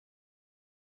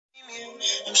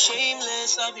I'm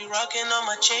shameless, I be rocking on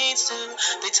my chains too.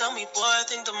 They tell me, boy, I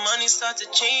think the money start to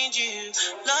change you.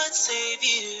 Lord save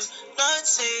you, Lord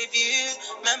save you.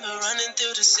 Remember running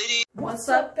through the city. What's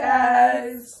up,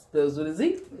 guys? Bills with a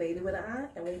Z. Lady with an I,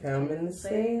 and we come and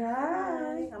say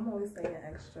hi. I'm always saying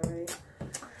extra, right?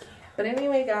 But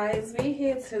anyway, guys, we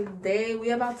here today.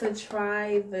 We about to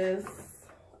try this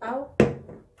out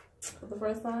for the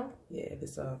first time. Yeah,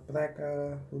 this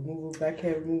blackhead removal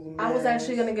mask. I was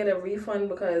actually gonna get a refund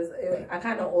because I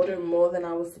kind of ordered more than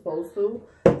I was supposed to,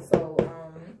 so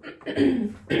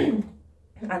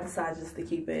I decided just to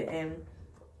keep it and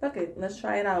fuck it. Let's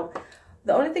try it out.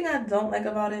 The only thing I don't like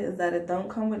about it is that it don't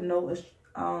come with no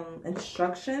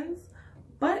instructions,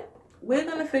 but we're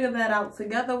gonna figure that out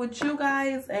together with you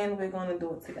guys, and we're gonna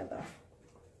do it together,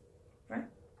 right?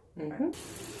 Mm-hmm.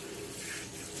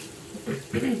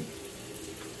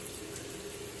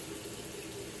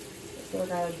 That's what I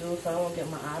gotta do so I won't get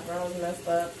my eyebrows messed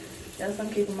up. Yes, I'm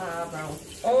keeping my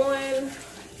eyebrows on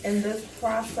in this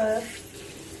process,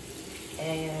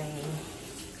 and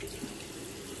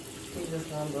we just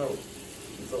gonna do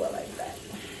it like that.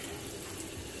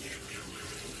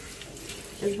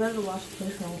 It's better to wash the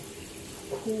place on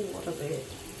cool water bed.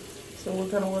 So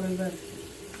what kind of water is that?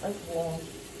 That's warm.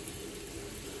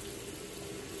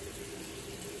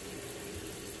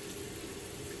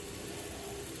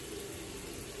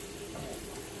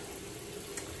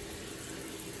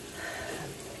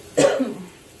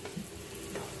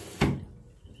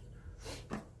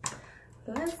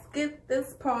 Let's get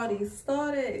this party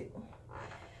started.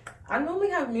 I normally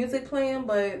have music playing,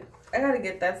 but I gotta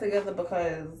get that together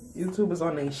because YouTube is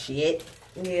on their shit.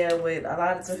 Yeah, with a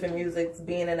lot of different music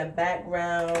being in the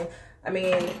background. I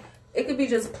mean, it could be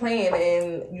just playing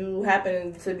and you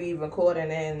happen to be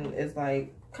recording and it's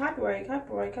like copyright.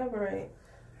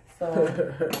 So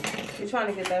you're trying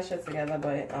to get that shit together,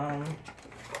 but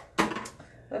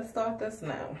let's start this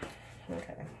now.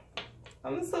 Okay.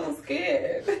 I'm so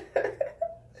scared.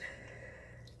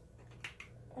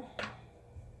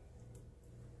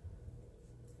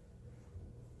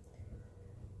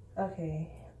 Okay.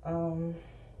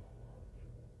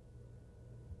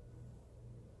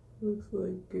 Looks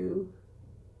like goo.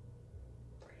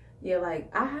 Yeah,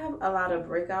 like I have a lot of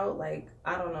breakout. Like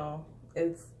I don't know,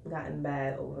 it's gotten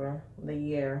bad over the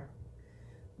year,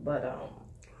 but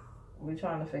we're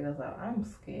trying to figure this out. I'm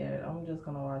scared. I'm just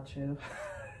gonna watch you.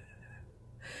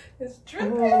 It's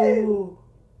dripping. Oh.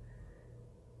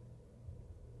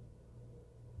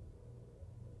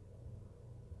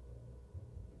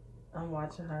 I'm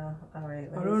watching her. All right.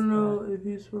 I don't know if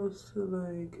you're supposed to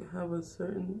like have a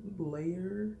certain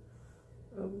layer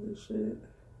of the shit,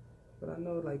 but I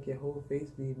know like your whole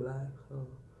face be black, so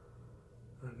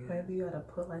maybe you gotta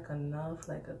put like enough,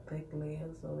 like a thick layer,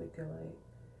 so it can like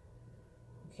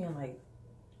you can't like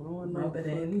rub it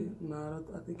in. Nah,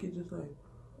 I think you just like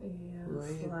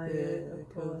slide it.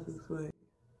 Because it's like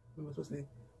I'm supposed to say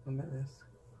a mask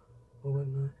or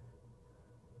whatnot.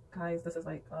 Guys, this is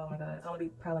like, oh my god, I want to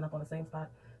be piling up on the same spot.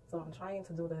 So I'm trying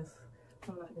to do this. I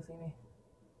don't know if you can see me.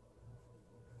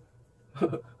 I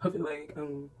feel like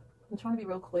I'm trying to be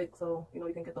real quick so you know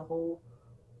you can get the whole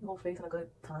face in a good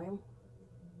time.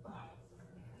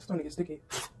 It's starting to get sticky.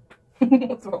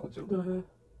 What's wrong with you? Go ahead.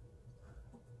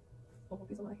 Oh,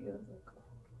 piece of my hair.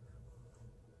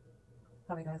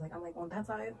 Alright guys, like I'm like on that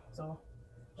side, so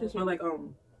Just smell like I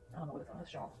don't know what it's on. It's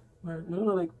strong.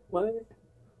 no, like what? I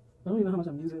don't even know how much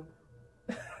I'm using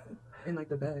in like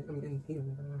the bag. I mean, in here. I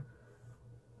don't know.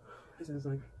 This is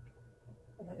like.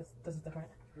 This is different.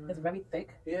 It's very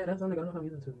thick. Yeah, that's not like I don't know how I'm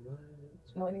using too much.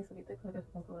 No, it needs to be thick. Like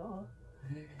it's not at all.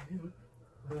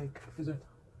 Like, is there?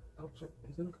 Oh shit!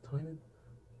 Is there like a timing?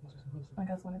 I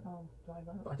guess when it dries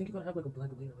up. I think you gotta have like a black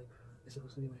layer. Like it's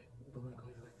supposed to be like black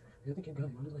layer. Like I think you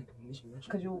got mine is like mushy.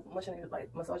 Cause you mushing it,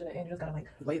 like massaging it, and you just gotta like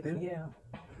lay it there. Yeah.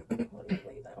 Lay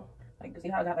it down. Like you see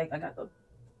how I got the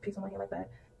piece on my hand like that,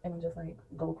 and then just like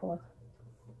go across,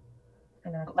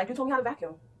 and then like you told me how to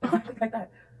vacuum, like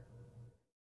that.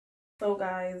 So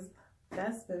guys,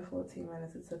 that's been 14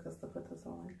 minutes it took us to put this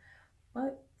on,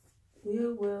 but we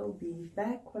will be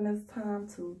back when it's time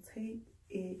to take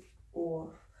it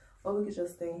off, or we could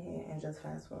just stay in here and just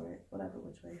fast forward, whatever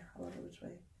which way, however which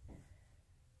way.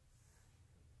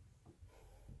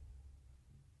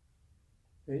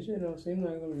 This shit don't seem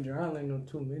like it's gonna be dry in like no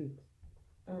 2 minutes.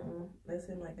 It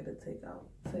seemed like it'd take about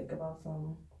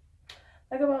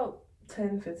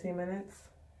 10-15 minutes.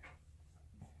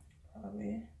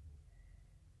 Probably.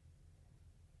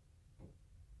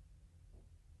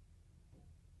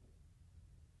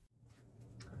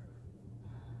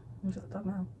 I'm just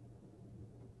talking now.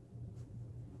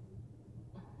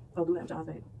 Oh, do that with y'all's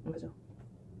face. Look at you.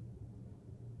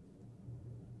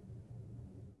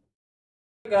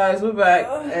 Guys, we're back,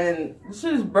 and this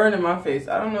shit is burning my face.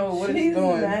 I don't know what it's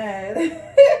doing mad.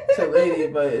 to Lady,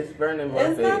 but it's burning my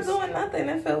face. It's not doing nothing.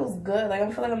 It feels good. Like,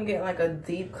 I feel like I'm getting like a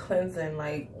deep cleansing.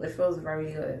 Like, it feels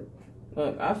very good.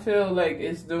 Look, I feel like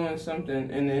it's doing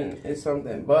something, and then it's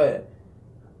something, but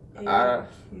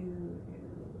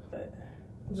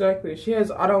exactly. She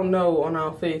has I don't know on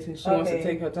our face, and she wants to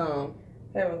take her time.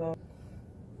 There we go.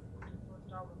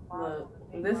 Look,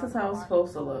 this is how it's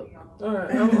supposed to look.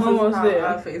 Alright, I'm almost there.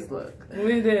 Our face look.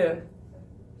 We're there.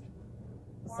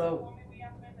 So,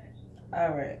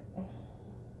 alright.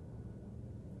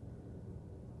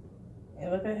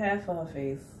 And look at half of her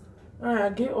face. Alright, I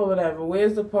get all of that, but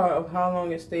where's the part of how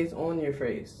long it stays on your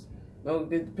face? No,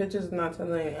 the picture's not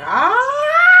telling you.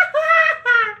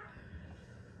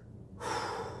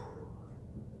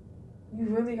 You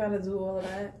really gotta do all of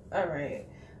that? Alright.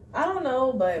 I don't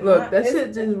know, but look, that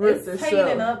shit just ripped it's itself.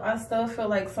 tightening up. I still feel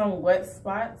like some wet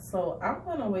spots, so I'm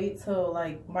gonna wait till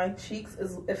like my cheeks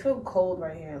it feels cold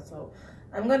right here, so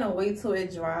I'm gonna wait till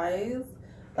it dries.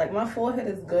 Like my forehead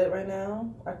is good right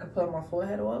now. I could put my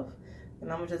forehead off,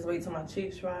 and I'm gonna just wait till my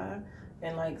cheeks dry.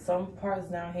 And like some parts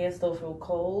down here still feel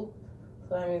cold,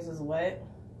 so that means it's wet.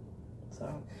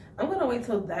 So I'm gonna wait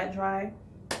till that dry.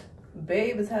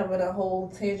 Babe is having a whole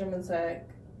tantrum attack.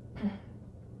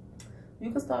 You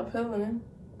can start peeling.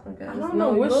 Okay. I don't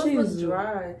know what she's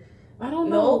dry. I don't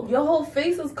know. No, your whole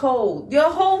face is cold. Your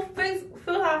whole face.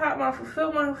 Feel how hot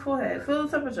feel my forehead. Feel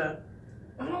the temperature.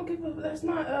 I don't give a. That's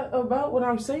not about what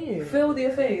I'm saying. Feel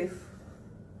your face.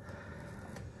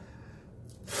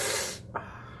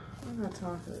 I'm not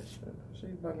time for this shit.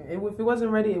 She's bugging. If it wasn't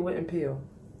ready, it wouldn't peel.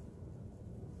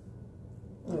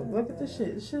 Look at this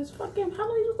shit. This shit is fucking. How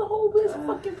do you use the whole piece of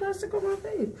fucking plastic on my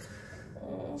face?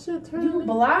 Shit, you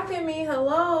blocking me,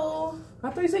 hello.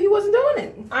 I thought you said you wasn't doing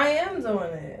it. I am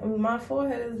doing it. My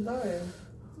forehead is done.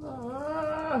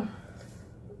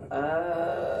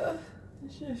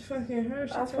 This shit fucking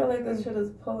hurts. I feel like this shit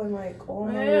is pulling like all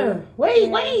my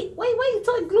Wait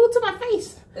till it glued to my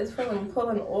face. It's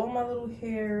pulling all my little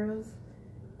hairs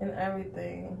and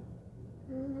everything.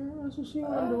 That's what she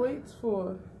wanted to wait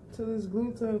for. Till it's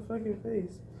glued to her fucking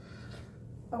face.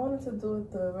 I wanted to do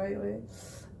it the right way.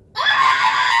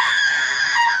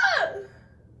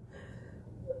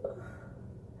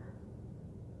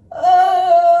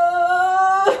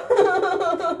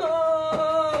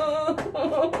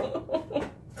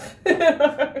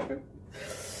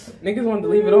 Niggas wanted to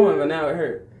leave it on, but now it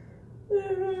hurt.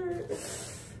 It hurt.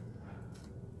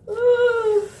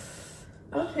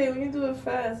 Okay, when you do it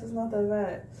fast, it's not that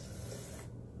bad.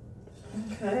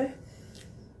 Okay.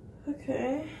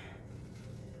 Okay.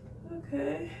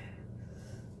 Okay.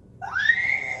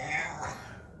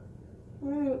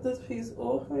 Let me get this piece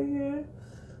off right here.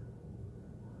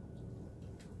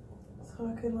 So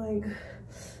I can like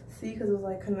see, because it was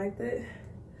like connected.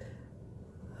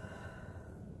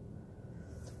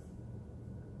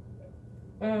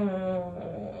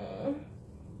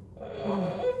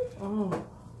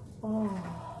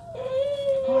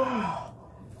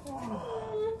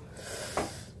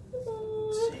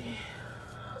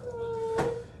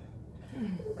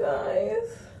 Guys.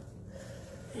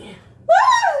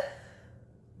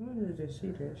 Why did I just see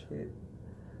that shit?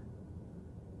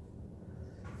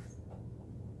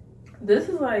 This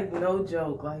is like no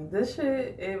joke. Like this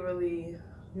shit, it really.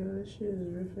 Yeah, this shit is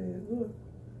ripping. Look.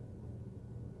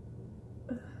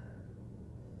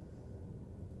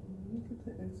 Look at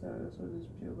the inside. That's what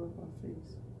just peeled off my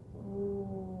face.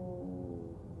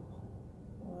 Oh.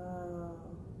 Wow.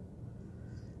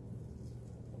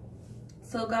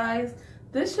 So guys,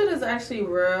 this shit is actually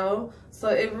real. So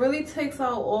it really takes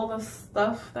out all the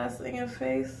stuff that's in your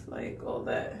face. Like all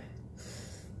that.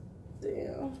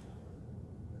 Damn.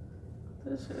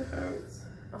 This shit hurts.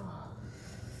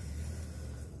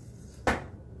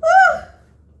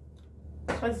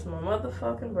 It's my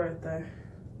motherfucking birthday.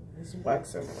 It's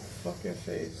wax in my fucking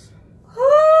face.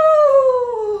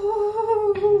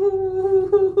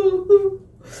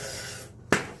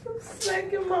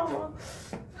 Thank you, mama.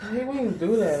 I hate when you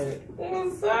do that.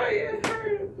 I'm sorry, it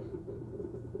hurt.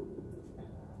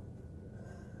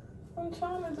 I'm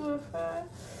trying to do it fast.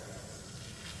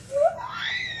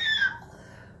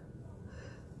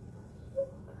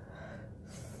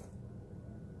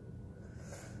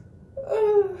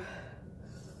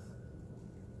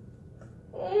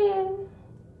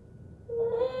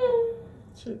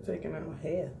 Shit taking out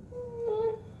hair.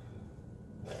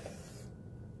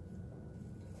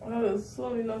 I was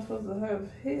slowly not supposed to have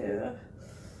hair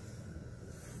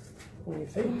On your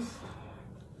face.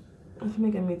 It's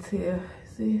making me tear.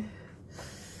 See?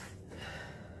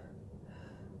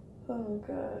 Oh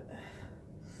God.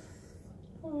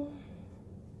 Oh.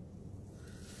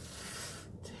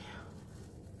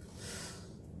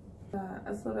 Damn.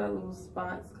 I still got little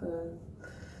spots because,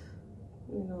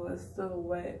 you know, it's still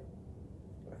wet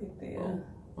right there.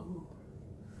 Oh.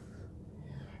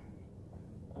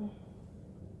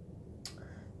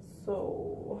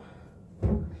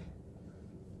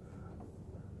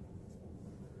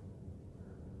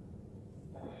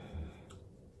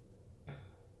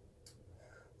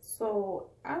 So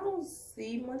I don't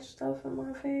see much stuff in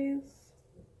my face.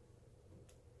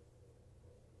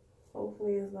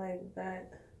 Hopefully it's like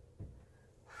that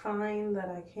fine that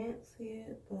I can't see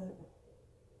it, but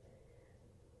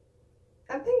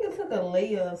I think it took a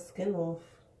layer of skin off.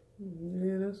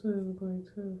 Yeah, that's what it looked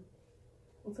like too.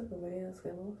 It took a layer of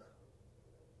skin off.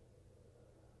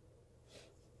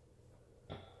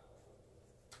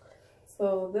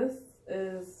 So this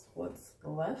is what's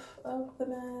left of the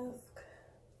mask.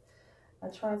 I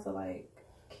tried to like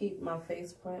keep my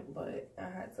face print, but I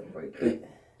had to break it.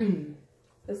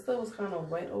 It still was kind of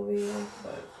wet over here,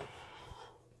 but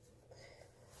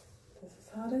this is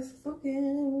how this is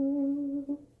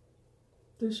looking.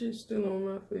 This shit's still on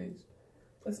my face.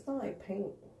 It's not like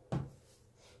paint.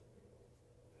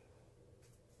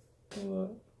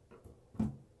 What?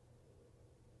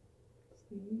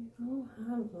 See, I don't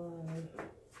have one.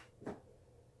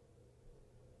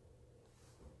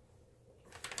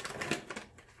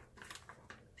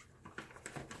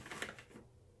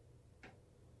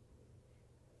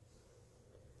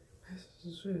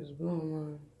 This shit is blowing my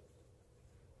mind.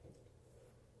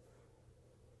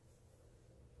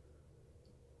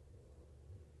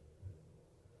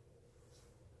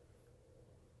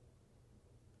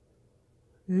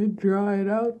 It dried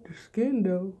out the skin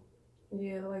though.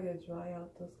 Yeah, like it dry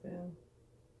out the skin.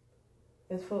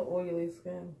 It's for oily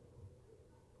skin.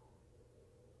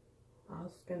 Our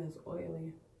skin is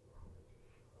oily.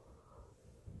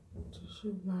 This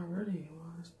shit not ready.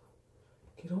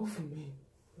 Get off of me.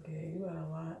 Yeah, you got a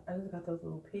lot. I just got this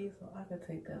little piece, so I can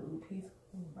take that little piece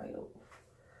right off.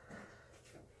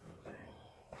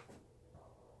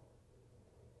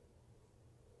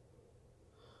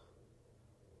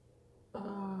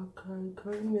 Okay,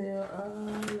 come here. I'm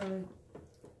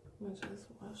gonna just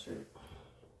wash it.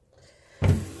 I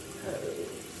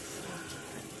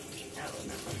don't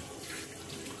know.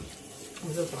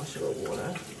 I'm just wash it with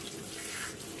water.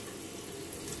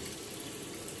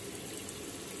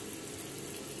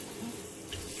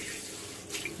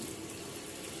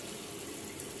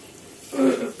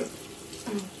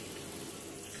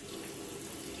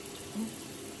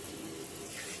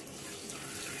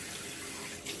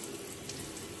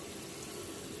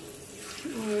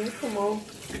 Come on.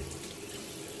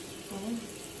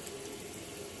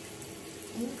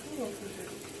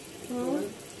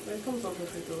 It comes off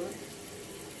if you do it.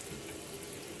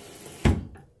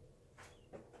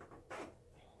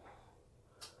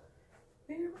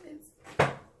 Where is...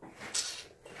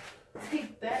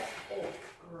 Take that off,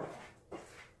 girl.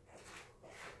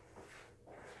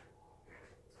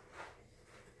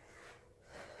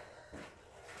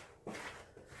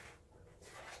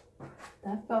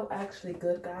 That felt actually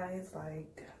good, guys.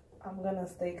 Like, I'm gonna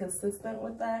stay consistent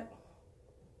with that.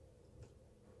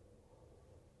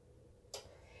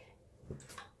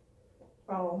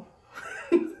 Oh.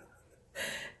 It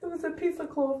was a piece of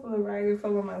cloth from the rag. It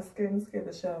fell on my skin. Scared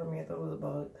the shit out of me. I thought it was a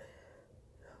bug.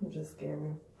 I'm just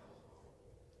scared.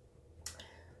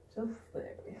 Just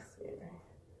very scary.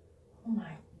 Oh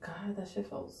my God, that shit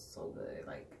felt so good.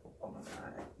 Like, oh my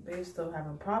God. Babe's still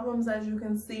having problems, as you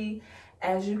can see.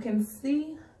 As you can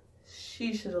see,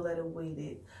 she should have let it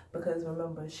wait because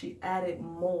remember, she added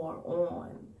more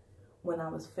on when I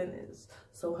was finished.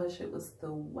 So her shit was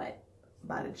still wet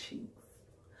by the cheeks.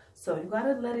 So you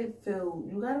gotta let it fill,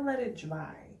 you gotta let it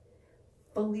dry,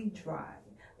 fully dry.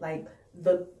 Like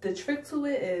the trick to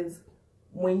it is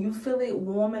when you feel it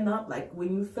warming up, like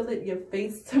when you feel it your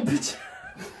face temperature.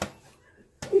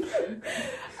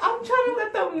 I'm trying to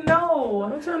let them know.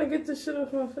 I'm trying to get this shit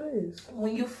off my face.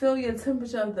 When you feel your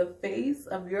temperature of the face,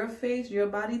 of your face, your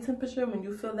body temperature, when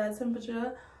you feel that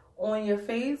temperature on your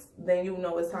face, then you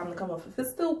know it's time to come off. If it's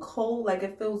still cold, like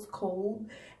it feels cold,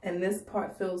 and this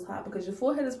part feels hot, because your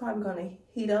forehead is probably going to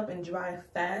heat up and dry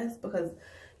fast, because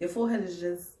your forehead is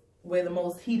just where the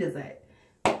most heat is at.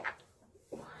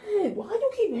 What? Why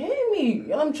you keep hitting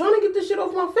me? I'm trying to get this shit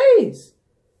off my face.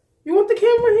 You want the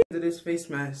camera here? This face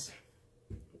mask.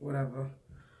 Whatever.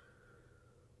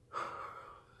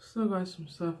 Still got some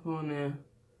stuff on there.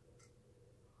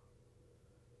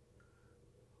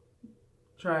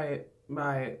 Try it.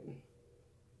 Buy it.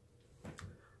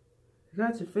 You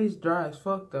got your face dry as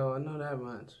fuck though, I know that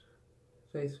much.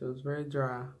 Face feels very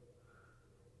dry.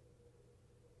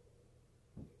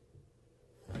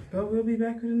 But we'll be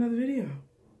back with another video.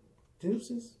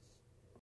 Deuces.